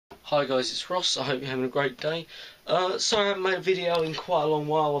Hi guys, it's Ross. I hope you're having a great day. Sorry I haven't made a video in quite a long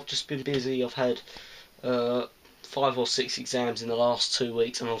while. I've just been busy. I've had 5 or 6 exams in the last 2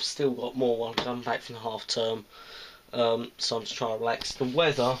 weeks, and I've still got more when I come back from the half term. So I'm just trying to relax. The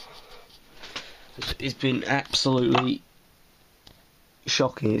weather has been absolutely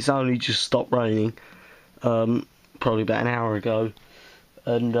shocking. It's only just stopped raining, probably about an hour ago,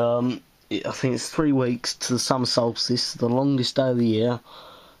 and I think it's 3 weeks to the summer solstice, the longest day of the year.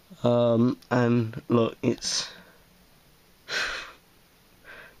 And look, it's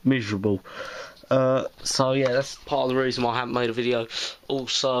miserable. So yeah, that's part of the reason why I haven't made a video.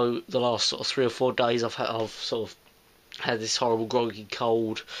 Also, the last sort of 3 or 4 days I've sort of had this horrible groggy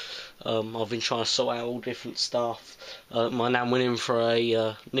cold. I've been trying to sort out all different stuff. My nan went in for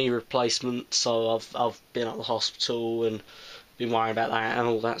a knee replacement, so I've been at the hospital and been worrying about that and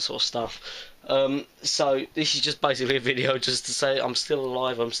all that sort of stuff. So this is just basically a video just to say I'm still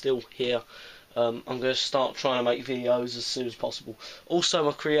alive, I'm still here. I'm going to start trying to make videos as soon as possible. Also,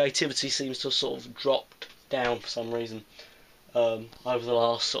 my creativity seems to have sort of dropped down for some reason over the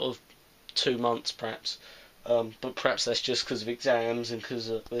last sort of 2 months perhaps. But perhaps that's just because of exams and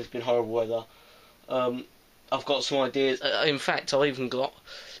because there's been horrible weather. I've got some ideas. In fact, I've even got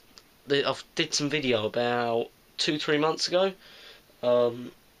I did some video about 2-3 months ago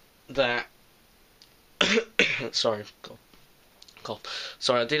that sorry, cough.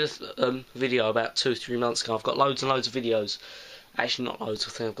 Sorry, I did a video about 2-3 months ago. I've got loads and loads of videos. Actually, not loads. I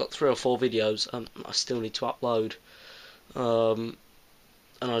think I've got 3 or 4 videos. I still need to upload, and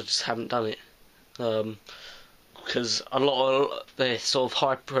I just haven't done it because a lot of they're sort of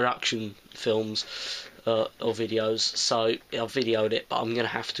high production films or videos. So I've videoed it, but I'm gonna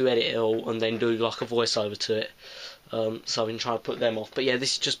have to edit it all and then do like a voiceover to it. So I've been trying to put them off. But yeah,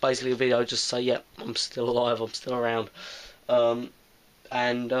 this is just basically a video just to say, yeah, I'm still alive, I'm still around.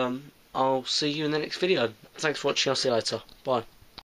 And I'll see you in the next video. Thanks for watching, I'll see you later. Bye.